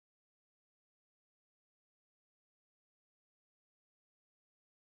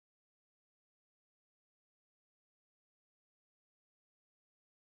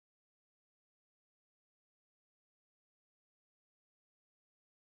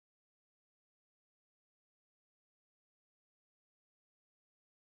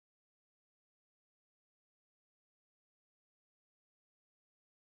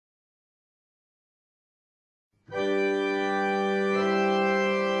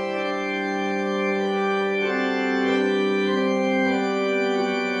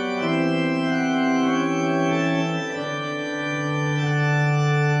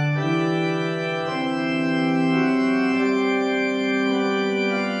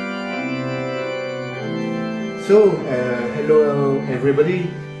Hello everybody.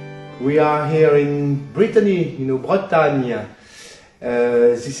 We are here in Brittany, Bretagne.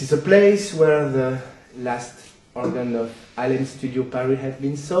 This is a place where the last organ of Allen Studio Paris has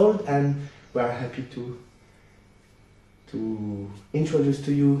been sold, and we are happy to introduce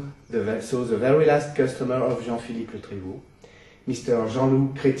to you the very last customer of Jean-Philippe Mr.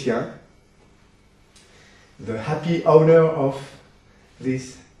 Jean-Loup Chrétien, the happy owner of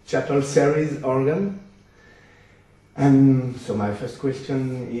this chapel series organ. And so my first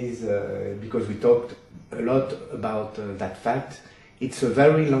question is, because we talked a lot about that fact, it's a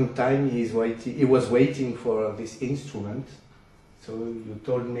very long time he was waiting for this instrument. So you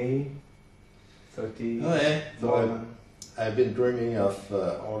told me 30... Oh yeah, well, I've been dreaming of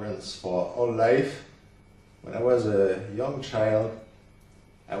organs for all life. When I was a young child,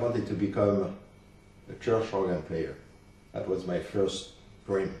 I wanted to become a church organ player. That was my first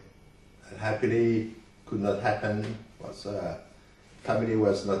dream. And happily, could not happen. Family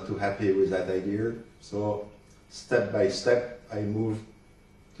was not too happy with that idea. So step by step, I moved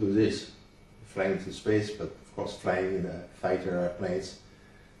to this, flying to space, but of course flying in fighter airplanes.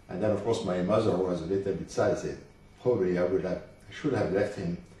 And then of course my mother was a little bit sad. Said, probably I should have left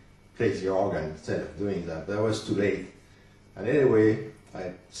him play the organ instead of doing that. That was too late. And anyway,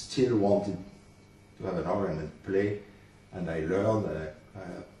 I still wanted to have an organ and play, and I learned,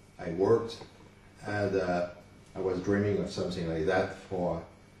 I worked, and I was dreaming of something like that for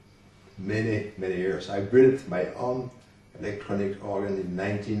many, many years. I built my own electronic organ in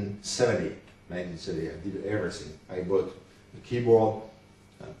 1970. I did everything. I bought the keyboard,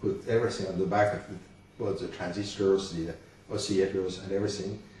 I put everything on the back of it, both the transistors, the oscillators, and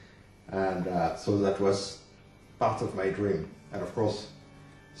everything. And so that was part of my dream. And of course,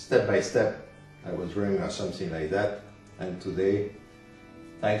 step by step, I was dreaming of something like that. And today,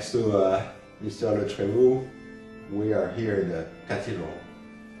 thanks to Mr. Le Trévoux, we are here in the cathedral,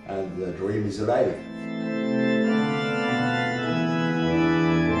 and the dream is alive.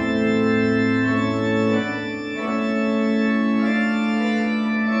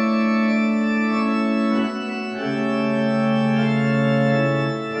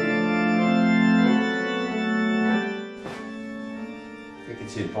 I think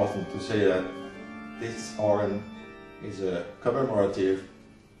it's important to say that this organ is a commemorative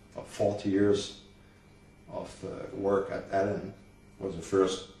of 40 years of work at Allen. Was the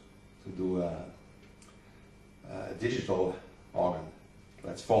first to do a digital organ.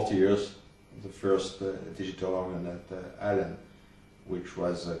 That's 40 years of the first digital organ at Allen, which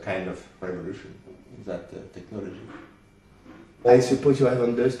was a kind of revolution in that technology. I suppose you have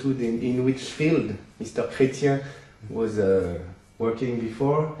understood in which field Mr. Chrétien was working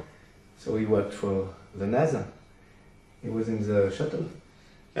before. So he worked for the NASA. He was in the shuttle.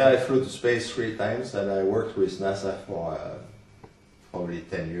 Yeah, I flew to space 3 times, and I worked with NASA for probably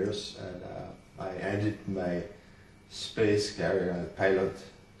 10 years, and I ended my space career and pilot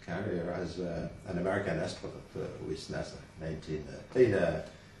career as an American astronaut with NASA in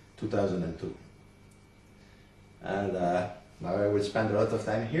 2002. And now I will spend a lot of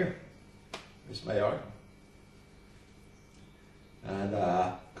time here with my organ. And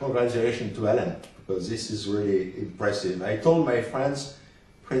congratulations to Allen, because this is really impressive. I told my friends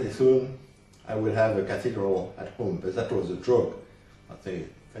pretty soon I will have a cathedral at home, but that was a joke. I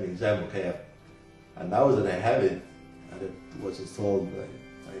think, an exam, okay. And now that I have it, and it was installed by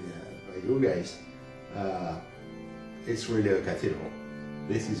you guys, it's really a cathedral.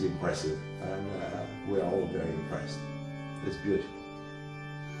 This is impressive, and we are all very impressed. It's beautiful.